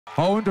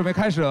好，我们准备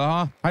开始了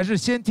哈，还是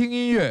先听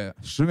音乐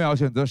，10秒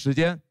选择时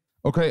间。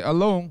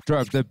OK，Alone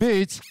drive the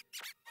beat。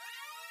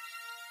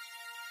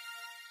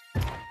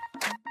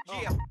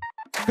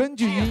根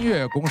据音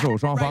乐，攻守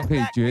双方可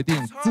以决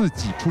定自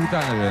己出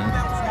战的人。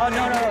Oh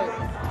no no.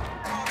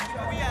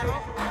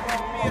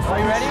 Are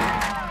you ready?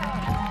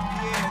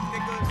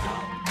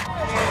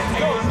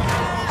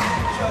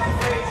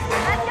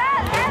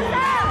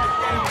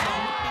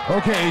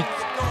 OK，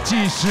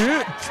 计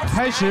时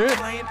开始。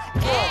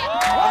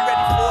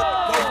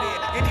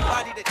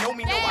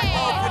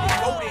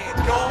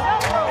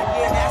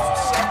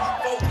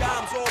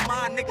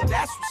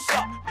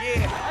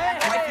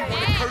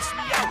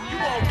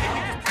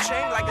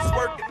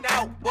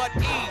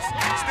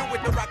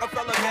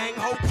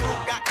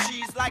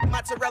Like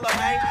mozzarella,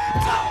 man.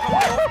 Top come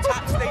off,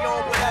 top stay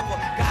on whatever.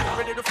 Got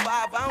rid of the 5,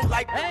 I don't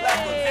like the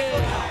leather, nigga.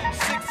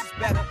 6 is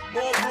better,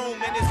 more room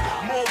and it's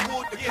more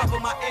wood to cover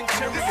my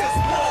interior. This is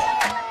war.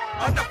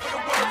 Enough of the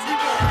words, we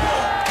want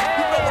war.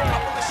 You know a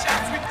couple of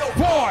shots, we throw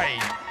 5,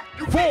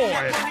 4,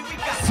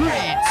 3,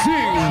 2,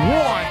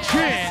 1,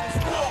 chance.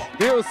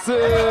 6.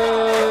 You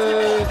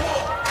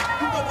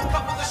know a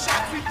couple of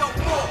shots, we throw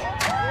more.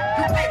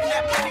 You getting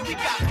that money, we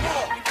got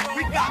more.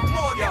 We got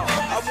more, yo.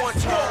 I want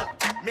more.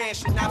 Man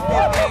should not be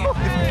a man. If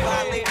you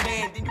violate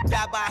man, then you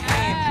die by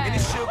hand. And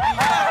it should be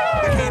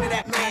by the hand of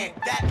that man.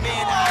 That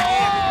man I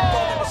am. You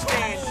don't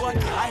understand, but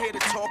I hear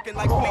the talking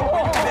like wait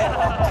where you been.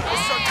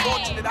 It's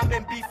unfortunate I'm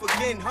in beef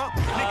again, huh?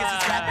 Niggas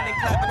is rapping and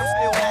clapping, I'm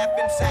still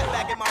laughing. Sat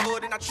back in my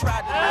hood and I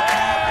tried to live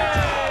average.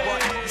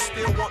 But you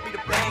still want me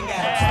to bang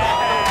at him.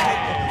 Stack no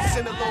paper,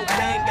 send a little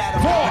bang at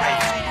him. But I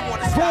see you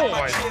wanna stop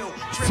my chill.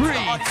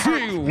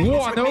 3, 2,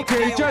 1,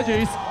 OK,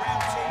 judges.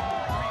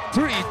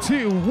 3,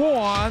 2,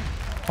 1.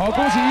 好，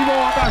恭喜一波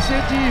王大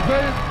先积1分。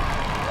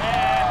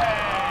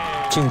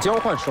请交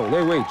换手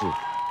类位置。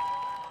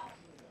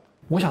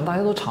我想大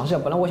家都尝试一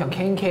下，本来我想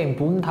Ken、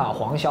Bunta、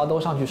黄潇都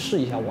上去试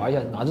一下玩一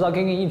下，哪知道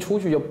Ken 一出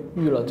去就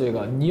遇了这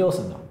个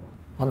Nielsen 的，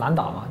啊难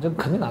打嘛，这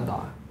肯定难打。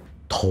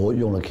头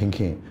用了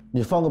Ken，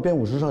 你放个编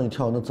舞师上去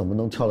跳，那怎么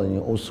能跳得赢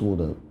old school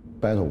的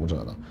battle 舞者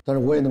呢？但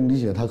是我也能理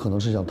解他可能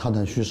是想探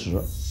探虚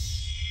实。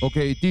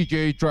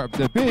OK，DJ drop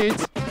the beat。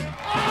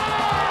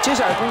接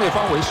下来攻略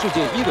方为世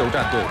界一流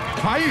战队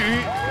韩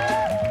语。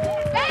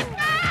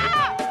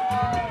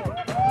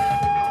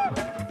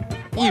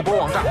一波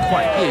王炸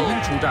换夜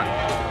莺出战。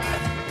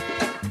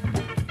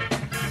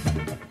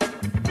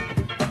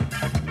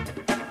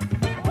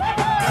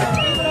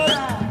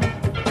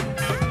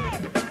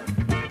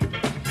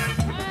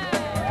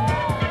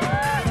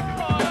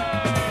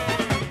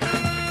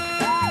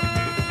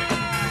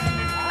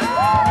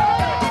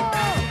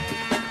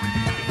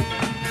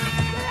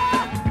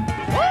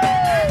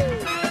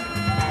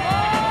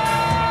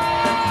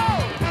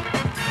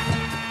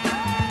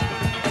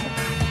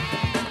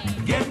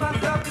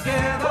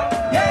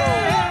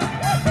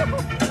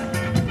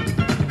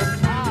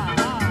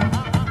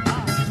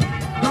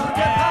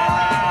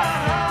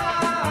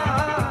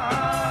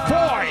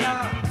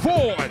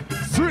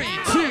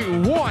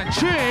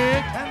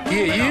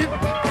夜莺。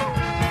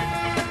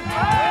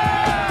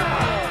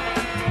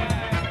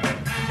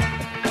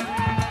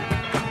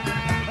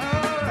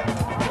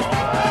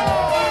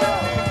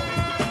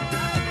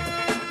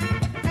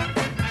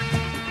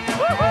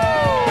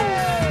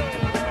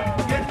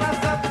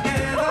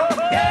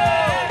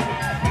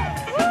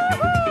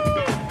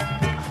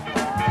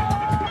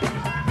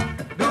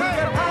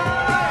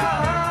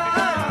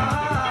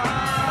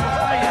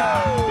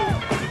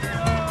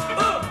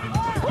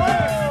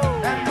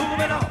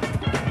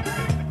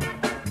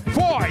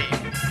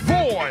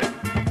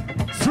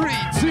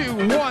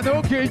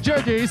OK,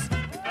 judges,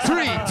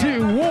 3,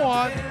 2,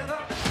 1，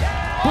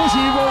 恭喜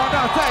一波王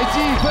大再积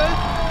1分。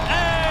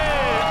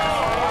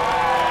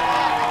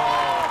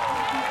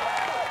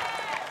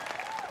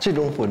这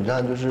种混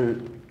战就是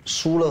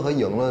输了和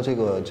赢了，这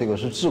个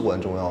是至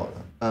关重要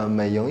的。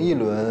每赢一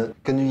轮，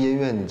根据音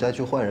乐你再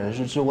去换人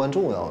是至关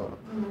重要的。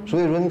所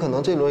以说你可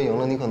能这轮赢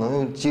了，你可能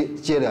又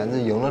接连着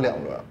赢了2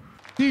轮。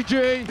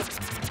DJ，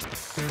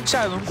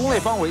 下一轮攻略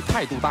方为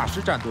态度大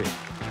师战队。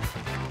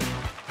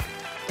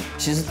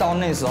其实到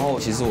那时候，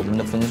其实我们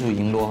的分数已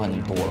经落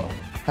很多了，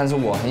但是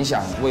我很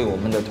想为我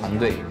们的团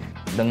队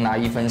能拿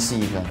1分是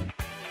1分。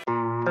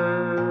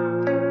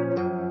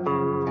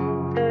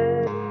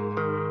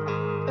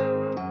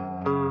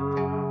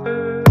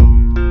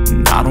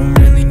I don't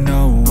really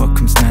know what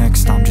comes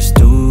next. I'm just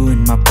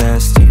doing my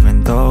best,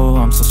 even though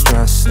I'm so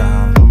stressed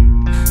out.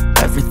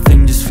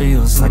 Everything just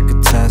feels like a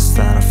test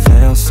that I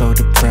fail, so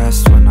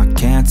depressed when I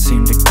can't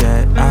seem to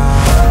get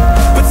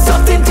out. But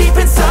something deep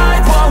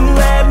inside won't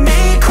let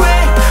me quit.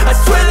 I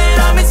swear that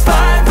I'm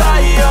inspired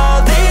by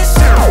all this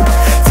shit.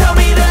 Tell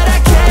me that I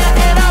can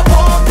and I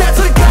won't. That's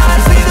what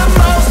guides me the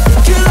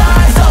most. Your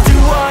lies, I'll do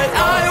what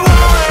I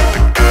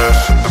want. The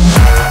gas in the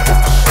back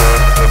of the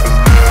set, heaven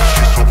knows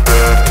she's so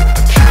bad. Hit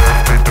the chair,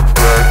 made the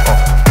bed.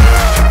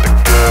 Hit the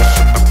gas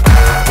in the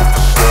back of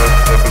the set,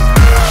 heaven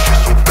knows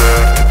she's so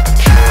bad. Hit the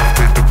chair,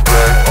 made the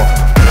bed.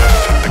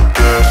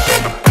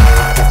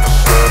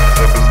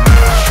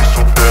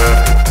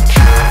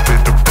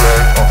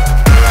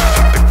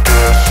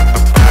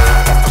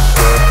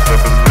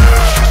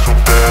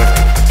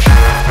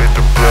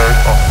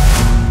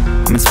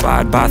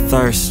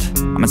 thirst.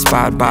 I'm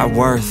inspired by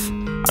worth.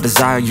 I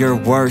desire your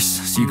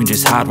worst, so you can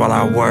just hide while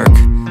I work.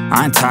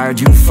 I ain't tired,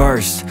 you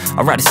first.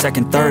 I'll write a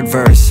second, third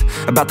verse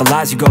about the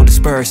lies you go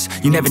disperse.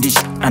 You never did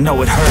shit, I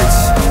know it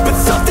hurts. But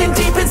something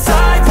deep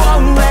inside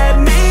won't let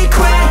me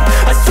quit.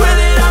 I swear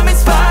that I'm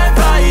inspired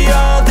by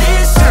all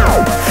this shit.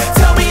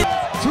 Tell me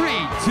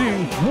 3,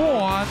 2,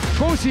 1，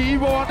恭喜一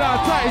波王大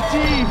再积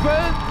1分。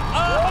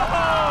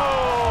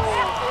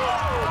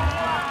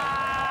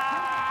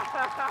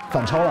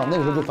反超了，那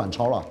个时候就反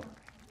超了。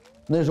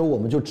那时候我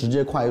们就直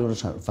接跨越就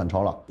是反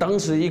超了。当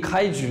时一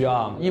开局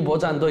啊，一博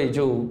战队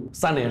就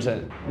3连胜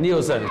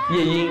，Nielsen、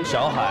夜莺、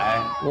小海，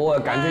我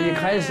感觉一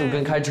开始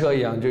跟开车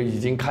一样，就已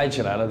经开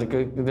起来了，这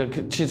个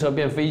汽车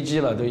变飞机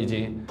了，都已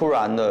经。突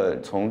然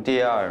的从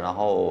第2，然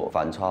后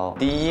反超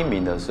第1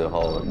名的时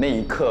候，那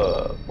一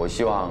刻我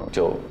希望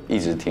就一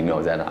直停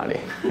留在那里。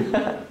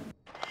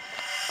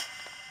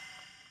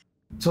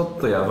ちょっ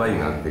とやばい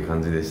なって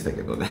感じでした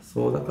けどね。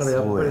そうだから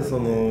やっぱりそ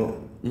の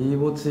イー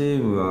ボチ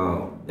ーム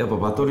はやっぱ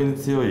バトルに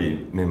強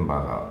いメンバ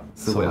ーが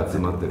すごい集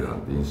まってるなっ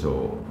て印象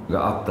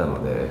があった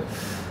ので、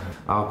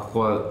こ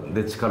こ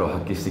で力を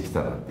発揮してき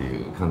たなってい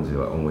う感じ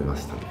は思いま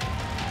した。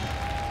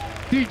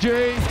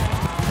DJ，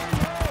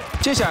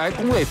 接下来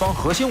攻擂方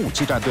核心武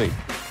器战队。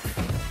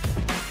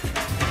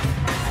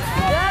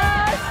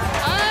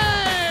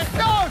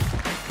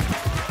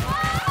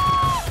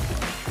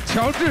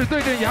乔治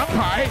对阵杨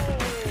凯。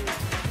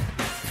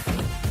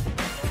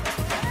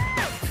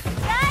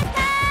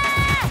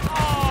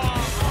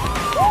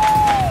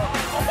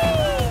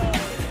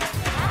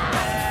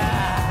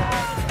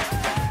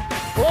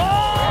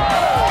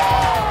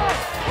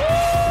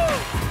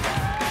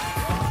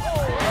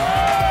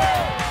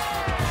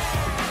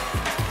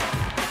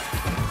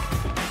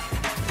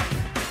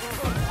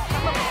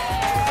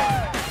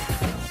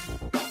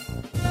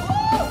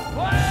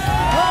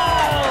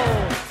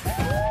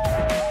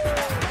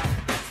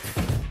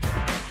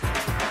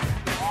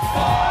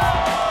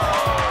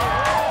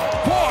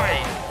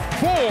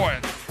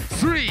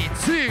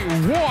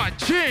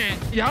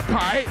杨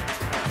凯，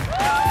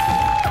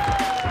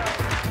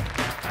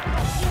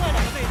另外2个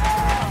对手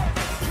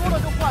说了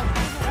就换，说了就换。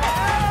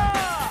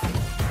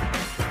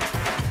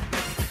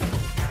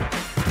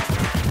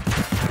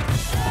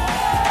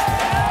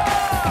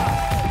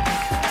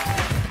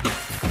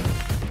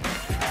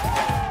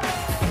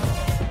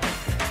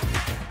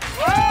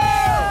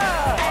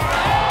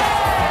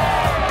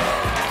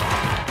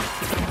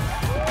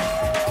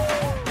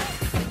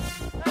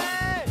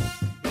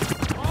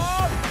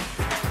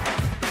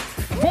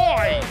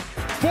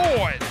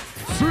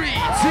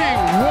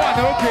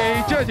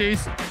OK, judges,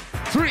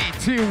 3,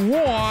 2,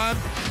 1，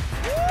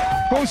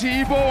恭喜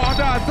一波王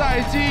大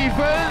再积1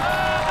分。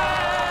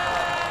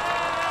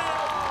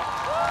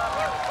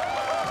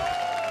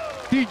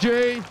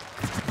DJ。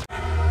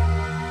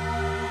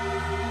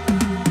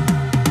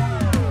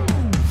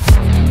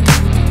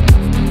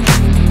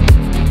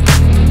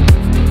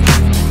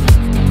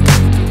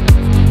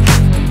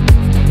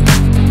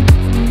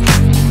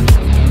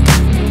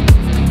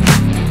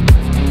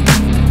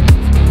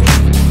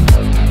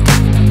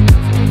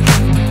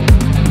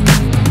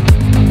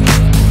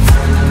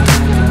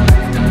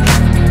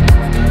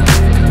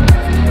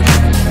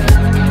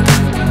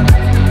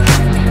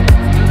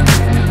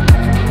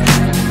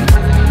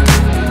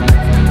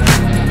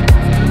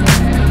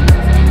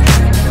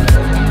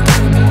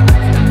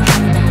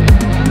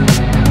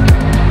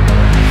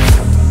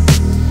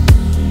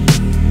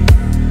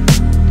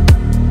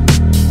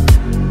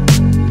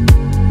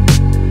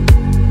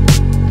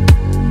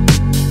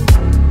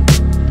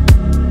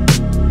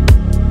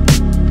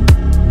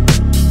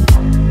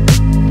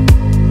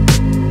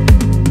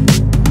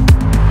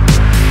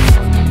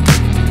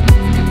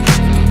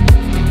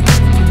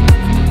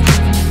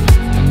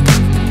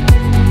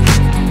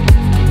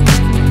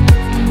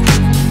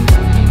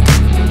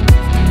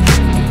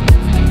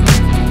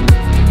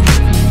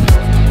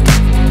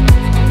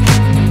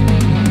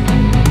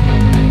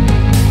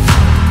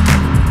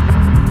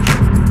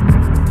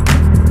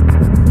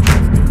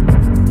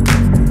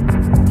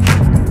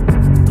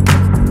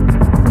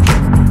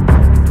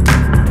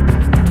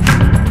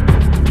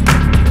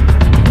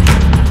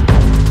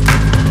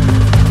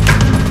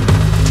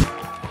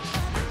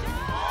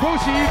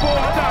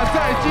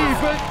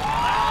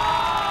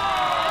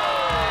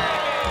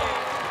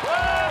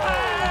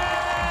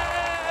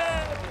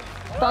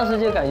当时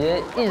就感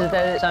觉一直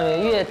在上面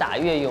越打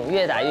越勇，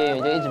越打越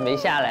勇，就一直没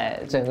下来，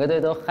整个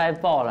队都嗨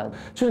爆了。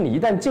就是你一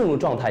旦进入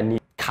状态，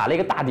你卡了一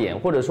个大点，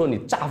或者说你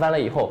炸翻了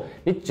以后，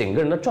你整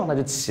个人的状态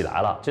就起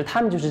来了。其实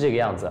他们就是这个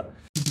样子。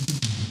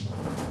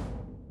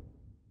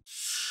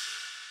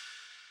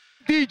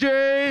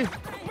DJ，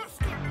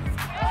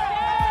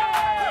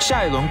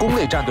 下一轮攻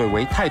擂战队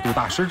为态度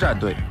大师战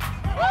队。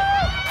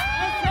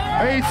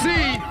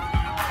AC。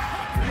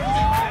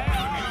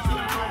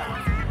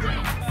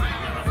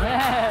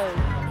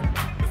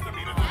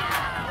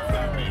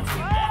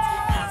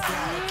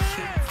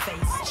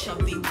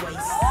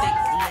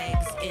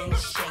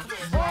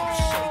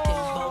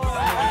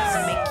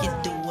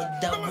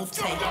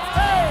 Take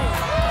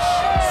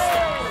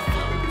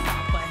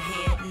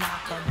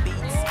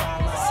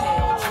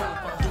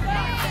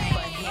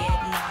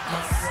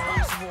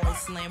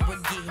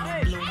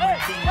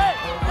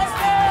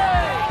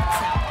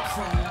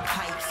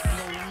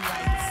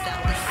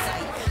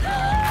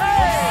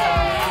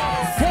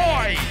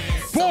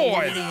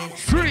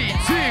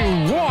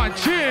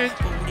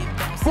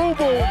布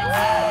布。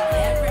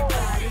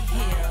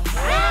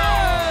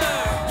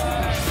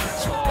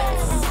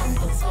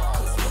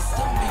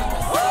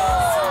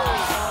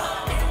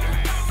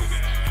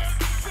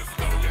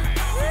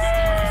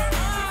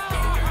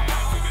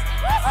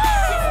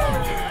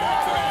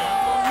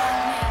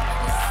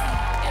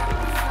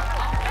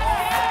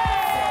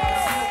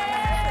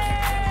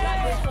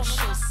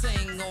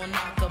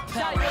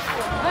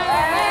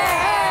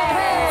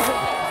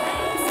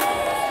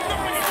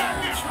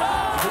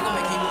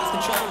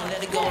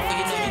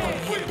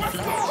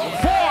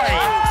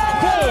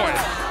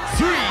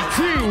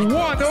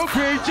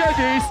Okay,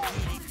 judges.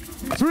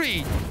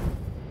 3,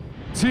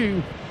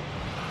 2,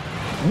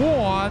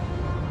 1.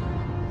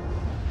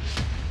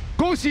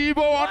 恭喜一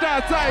波王炸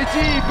再积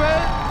1分。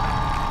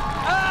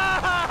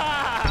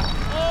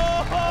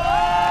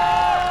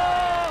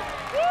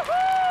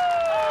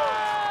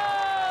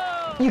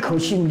一口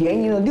气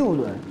连赢了6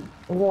轮，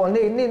哇，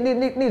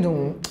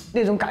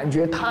那种感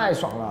觉太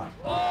爽了，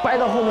掰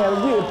到后面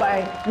越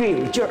掰越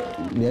有劲儿。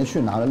连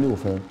续拿了6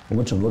分，我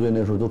们整个队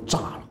那时候都炸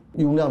了。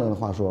用亮亮的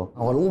话说，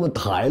我说我们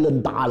太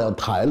能打了，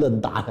太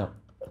能打了，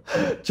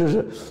就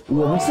是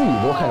我们自己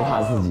都害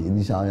怕自己。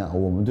你想想，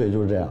我们队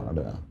就是这样，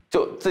对吧？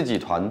就自己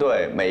团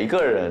队每一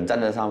个人站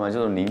在上面，这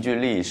种凝聚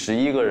力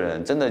，11个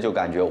人真的就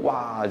感觉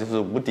哇，就是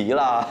無敵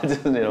啦，就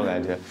是那種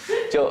感覺，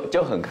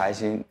就很開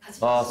心。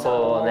あ、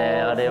そう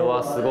ね、あれ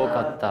はすご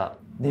かった。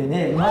で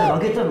ね、今ま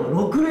で負けた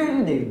の6レー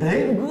ンでだ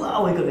いぶぐわ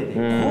ー追いかけて、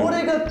こ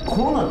れが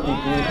こうなってい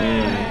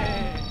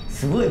く、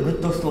すごいグ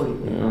ッドストーリーっ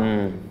ていう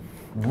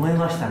か、燃え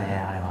ましたね、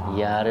あれは。い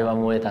や、あれは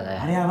燃えたね。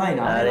あれやばい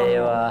な。あれ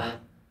は。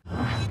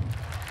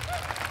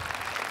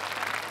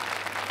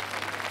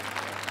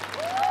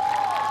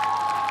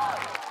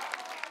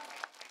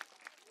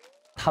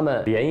他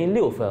们连赢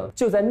6分，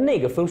就在那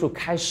个分数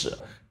开始，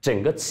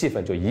整个气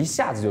氛就一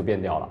下子就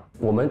变掉了。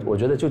我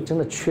觉得就真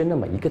的缺那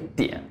么一个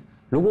点。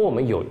如果我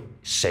们有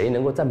谁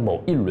能够在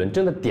某一轮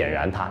真的点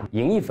燃它，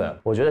赢1分，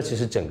我觉得其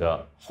实整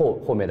个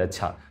后面的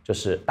抢就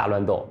是大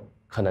乱斗，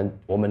可能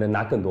我们能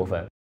拿更多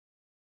分。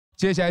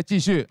接下来继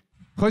续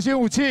核心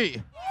武器。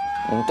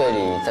我们队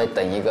里在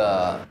等一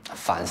个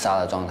反杀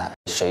的状态，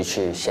谁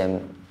去先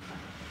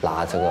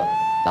拿这个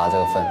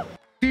分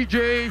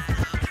 ？DJ。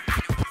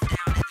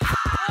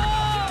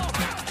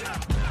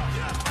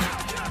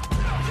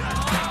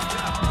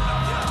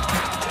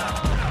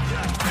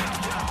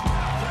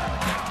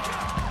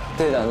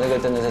队长这个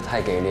真的是太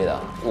给力了，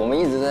我们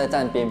一直在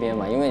站边边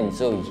嘛，因为你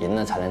只有赢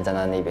了才能站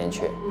到那边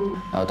去。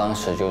然后当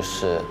时就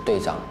是队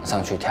长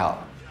上去跳。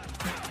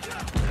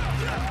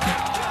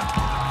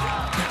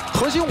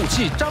核心武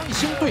器张艺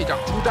兴队长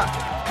出战。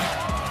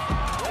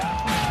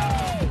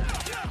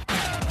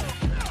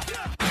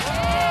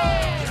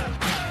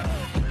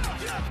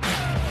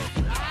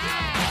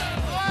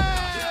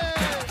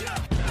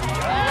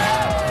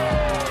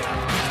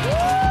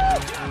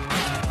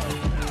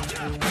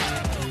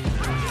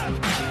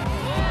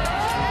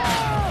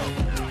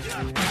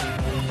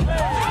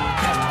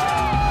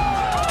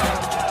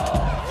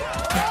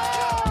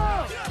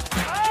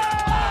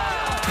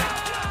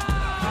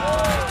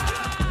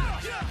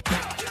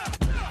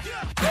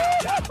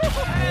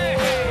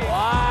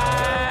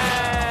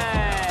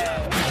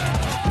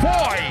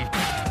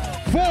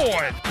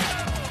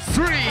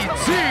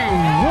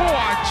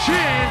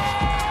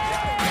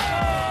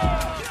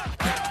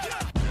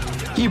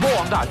一波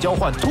王炸交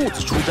换兔子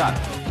出战。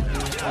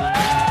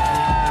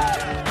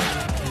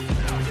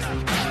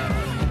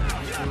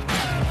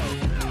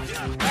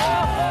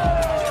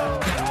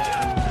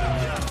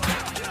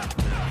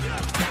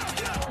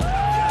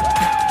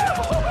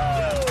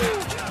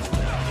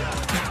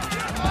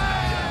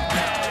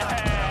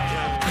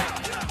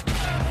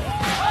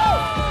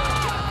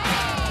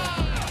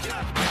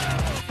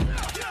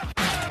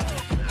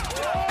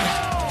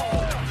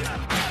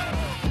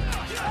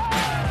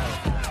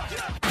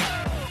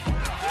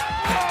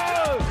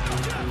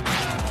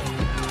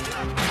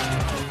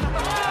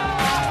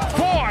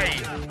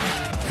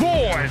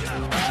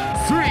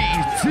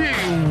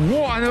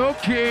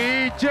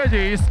Okay,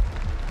 judges.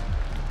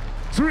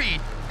 3,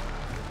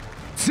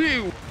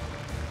 2,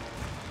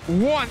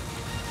 1.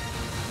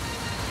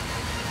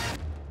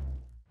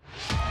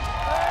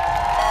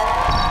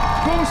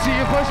 恭喜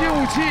核心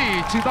武器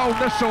进到我们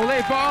的手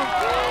类方。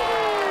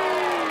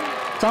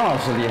张老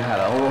师厉害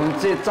了，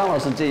张老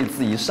师这一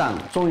次一上，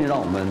终于让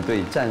我们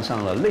队站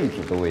上了擂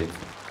主的位置。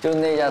就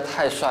那下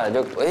太帅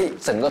了，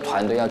整个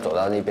团队要走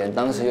到那边，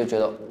当时就觉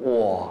得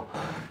哇。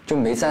就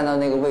没站到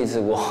那个位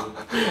置，我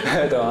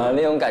懂吗？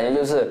那种感觉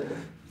就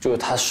是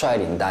他率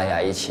领大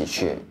家一起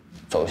去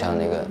走向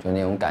那个，就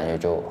那种感觉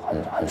就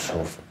很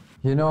舒服。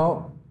You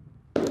know,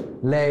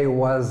 Lei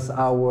was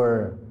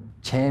our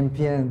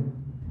champion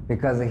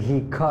because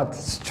he caught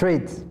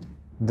straight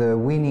the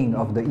winning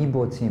of the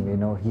Ibo team. You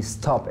know, he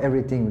stopped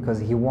everything because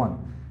he won.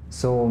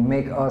 So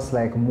make us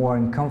like more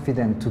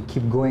confident to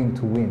keep going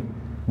to win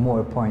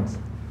more points.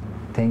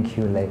 Thank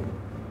you, Lei.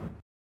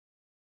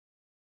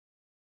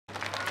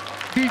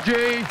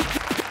 DJ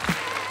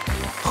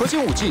核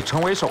心武器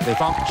成为守备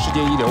方，世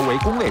界一流为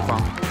攻内方。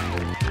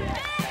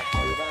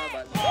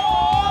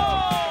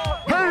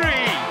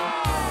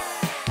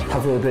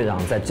作为队长，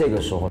在这个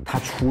时候他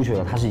出去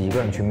了，他是一个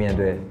人去面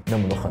对那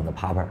么多狠的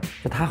popper，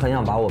 就他很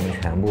想把我们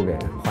全部给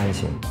唤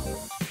醒。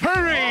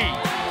Hurry！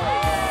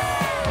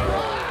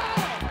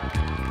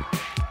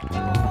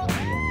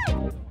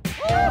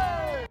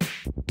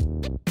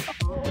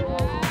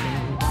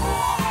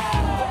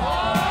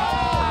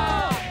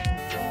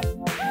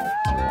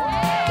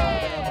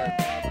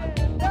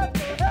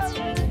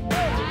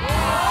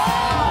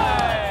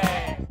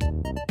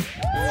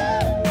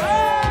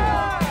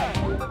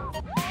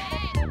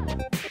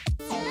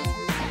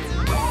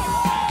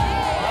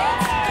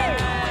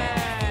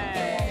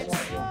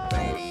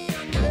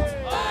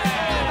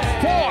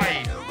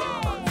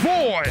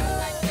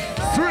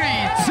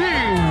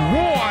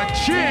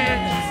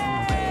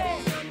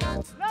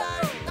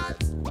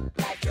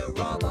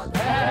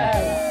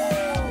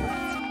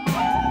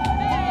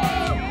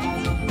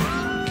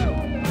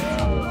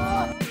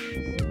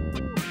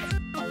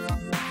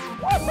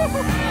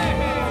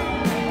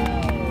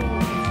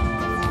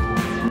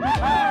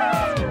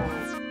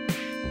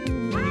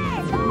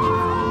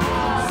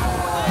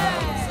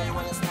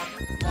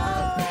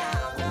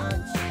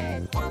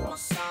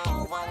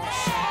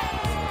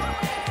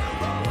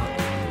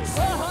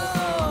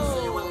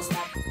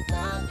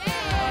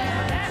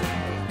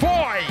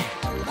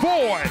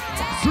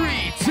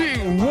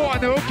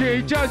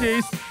 Okay,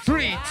 judges,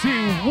 3,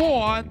 2,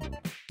 1。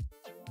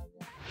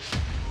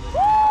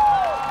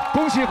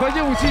恭喜核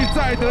心武器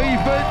再得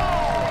1分。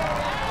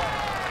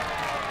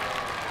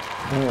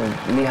因为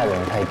厉害的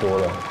人太多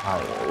了啊，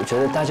我觉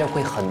得大家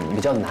会比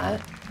较难，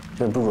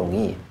就是不容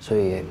易，所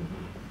以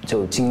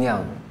就尽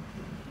量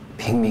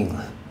拼命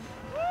了。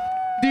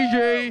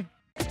DJ。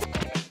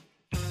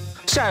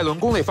下一轮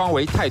攻内方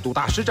为态度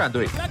大师战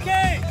队。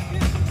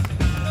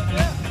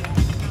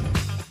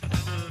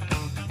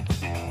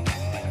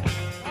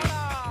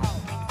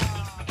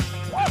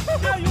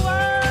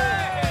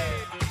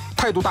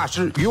态度大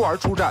师鱼儿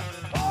出战。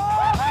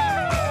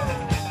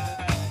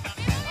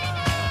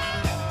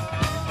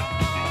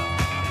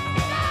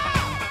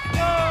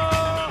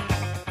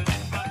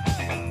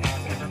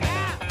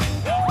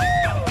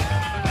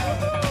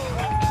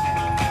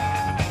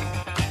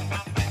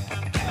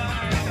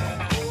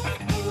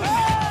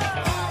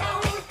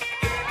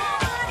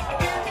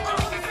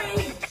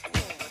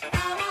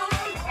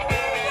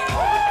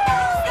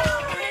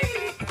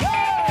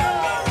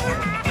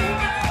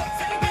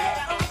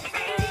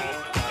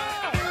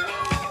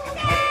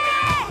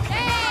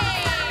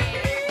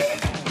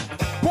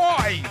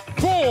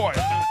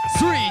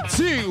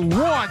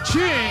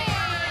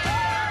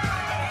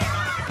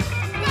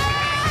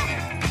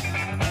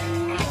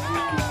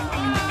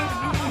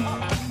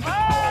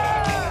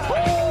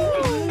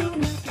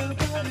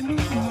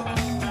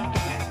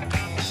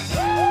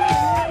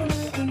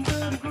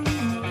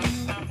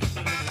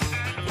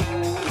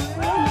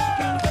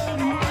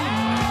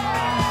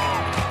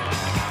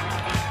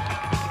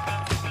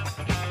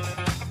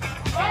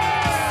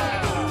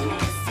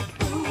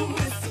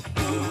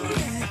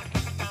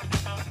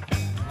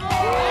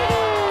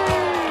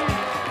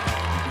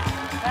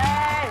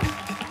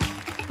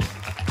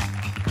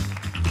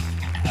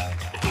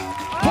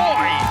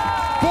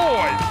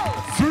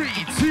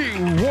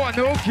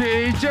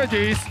Okay,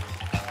 judges.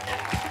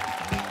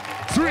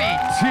 3,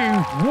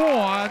 2,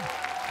 1。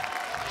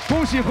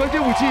恭喜核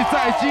心武器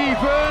再积1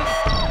分。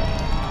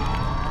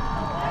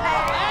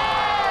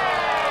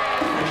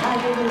反杀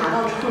这分拿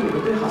到之后，你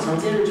们队好像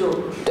接着就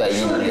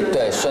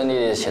顺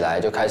利的起来，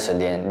就开始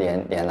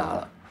连拿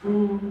了。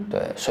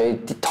对，所以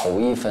头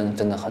1分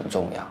真的很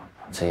重要，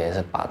这也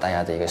是把大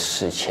家的一个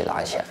士气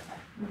拉起来。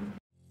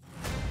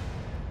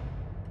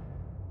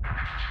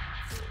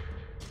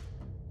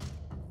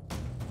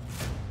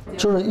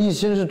就是一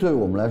心是对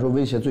我们来说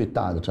威胁最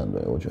大的战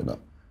队，我觉得，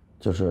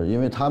就是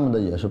因为他们的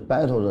也是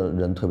battle 的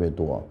人特别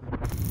多，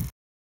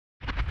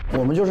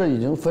我们就是已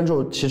经分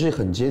数其实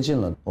很接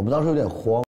近了，我们当时有点慌。